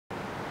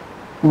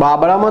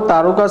બાબરામાં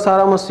તાલુકા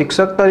શાળામાં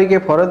શિક્ષક તરીકે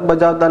ફરજ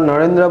બજાવતા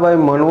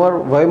નરેન્દ્રભાઈ મણવર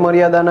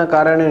વયમર્યાદાના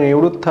કારણે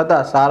નિવૃત્ત થતા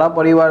શાળા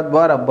પરિવાર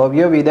દ્વારા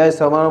ભવ્ય વિદાય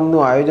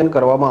સમારંભનું આયોજન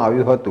કરવામાં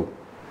આવ્યું હતું।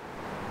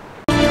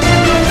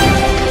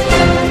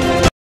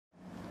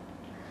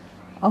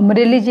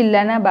 અમરેલી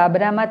જિલ્લાના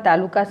બાબરામાં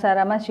તાલુકા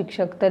શાળામાં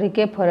શિક્ષક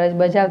તરીકે ફરજ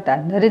બજાવતા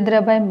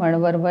નરેન્દ્રભાઈ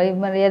મણવર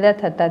વયમર્યાદા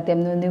થતા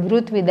તેમનો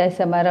નિવૃત્ત વિદાય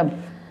સમારંભ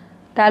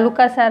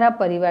તાલુકા શાળા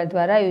પરિવાર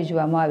દ્વારા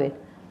યોજવામાં આવેલ,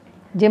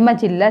 જેમાં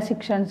જિલ્લા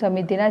શિક્ષણ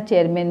સમિતિના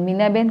ચેરમેન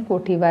મીનાબેન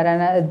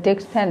કોઠીવારાના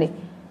અધ્યક્ષસ્થાને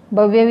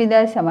ભવ્ય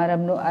વિદાય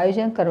સમારંભનું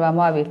આયોજન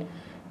કરવામાં આવેલ,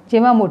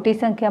 જેમાં મોટી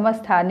સંખ્યામાં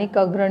સ્થાનિક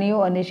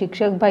અગ્રણીઓ અને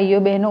શિક્ષક ભાઈઓ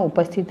બહેનો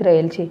ઉપસ્થિત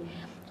રહેલ છે।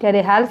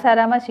 ત્યારે હાલ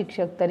શાળામાં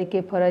શિક્ષક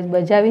તરીકે ફરજ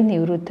બજાવી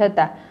નિવૃત્ત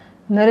થતા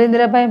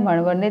નરેન્દ્રભાઈ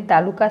મણવરને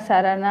તાલુકા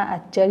શાળાના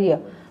આચાર્ય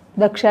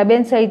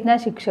દક્ષાબેન સહિતના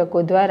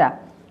શિક્ષકો દ્વારા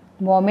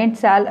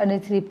મોમેન્ટ શાલ અને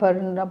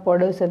શ્રીફળના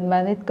પડો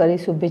સન્માનિત કરી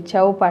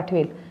શુભેચ્છાઓ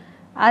પાઠવેલ।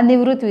 આ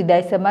નિવૃત્ત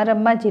વિદાય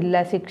સમારંભમાં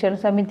જિલ્લા શિક્ષણ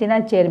સમિતિના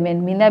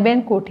ચેરમેન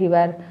મીનાબેન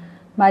કોઠીવાર,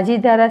 માજી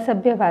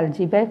ધારાસભ્ય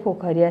વાલજીભાઈ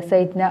ખોખરિયા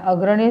સહિતના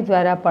અગ્રણીઓ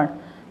દ્વારા પણ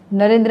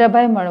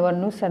નરેન્દ્રભાઈ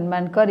મણવરનું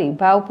સન્માન કરી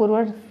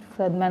ભાવપૂર્વક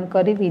સન્માન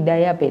કરી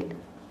વિદાય આપેલ।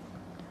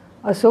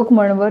 અશોક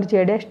મણવર,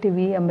 ZSTV,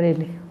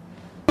 અમરેલી।